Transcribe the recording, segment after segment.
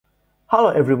Hello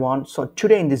everyone. So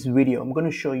today in this video, I'm going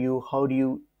to show you how do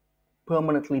you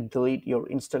permanently delete your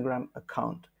Instagram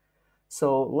account.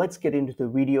 So let's get into the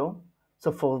video.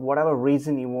 So for whatever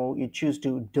reason you choose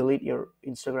to delete your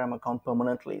Instagram account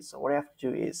permanently. So what you have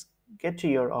to do is get to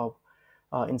your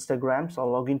Instagram. So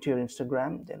log into your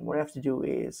Instagram. Then what you have to do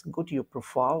is go to your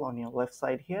profile on your left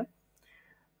side here.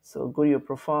 So go to your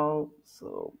profile.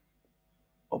 So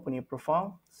open your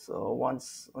profile. So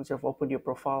once you've opened your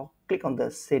profile, click on the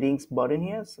settings button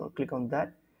here. So click on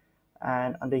that,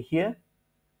 and under here,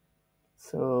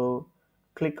 so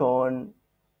click on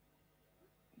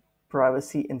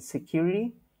privacy and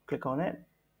security, click on it.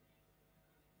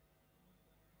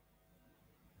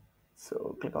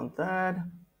 So click on that.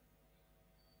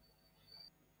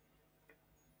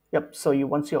 Yep, so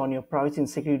once you're on your privacy and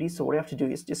security, so what you have to do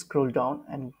is just scroll down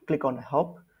and click on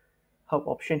help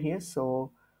option here.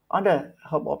 So under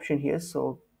help option here,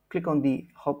 so click on the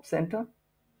help center.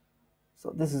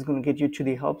 So this is going to get you to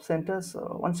the help center.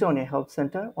 So once you're on your help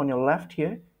center, on your left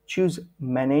here, choose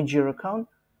manage your account.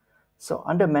 So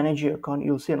under manage your account,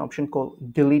 you'll see an option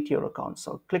called delete your account.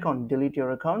 So click on delete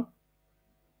your account.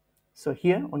 So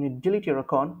here on your delete your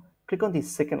account, click on the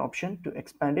second option to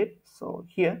expand it. So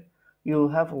here you'll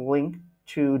have a link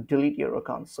to delete your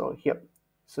account. So here,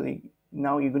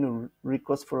 now you're going to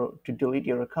request to delete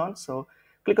your account. So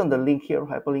click on the link here,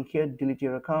 hyperlink here, delete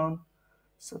your account.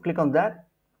 So click on that.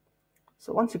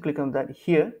 So once you click on that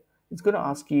here, it's going to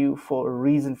ask you for a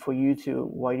reason for you to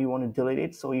why do you want to delete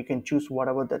it. So you can choose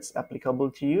whatever that's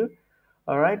applicable to you.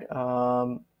 All right.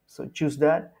 So choose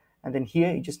that. And then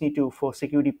here you just need to, for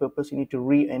security purpose, you need to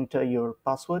re-enter your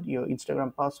password, your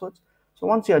Instagram password. So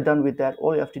once you're done with that,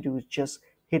 all you have to do is just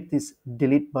hit this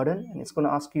delete button, and it's going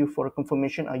to ask you for a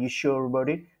confirmation. Are you sure about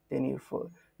it? Then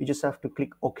you just have to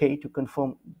click OK to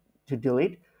confirm to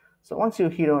delete. So once you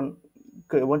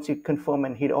confirm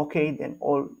and hit OK, then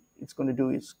all it's going to do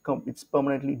is it's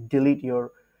permanently delete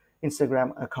your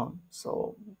Instagram account.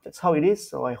 So that's how it is.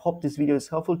 So I hope this video is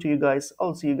helpful to you guys.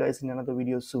 I'll see you guys in another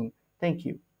video soon. Thank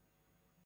you.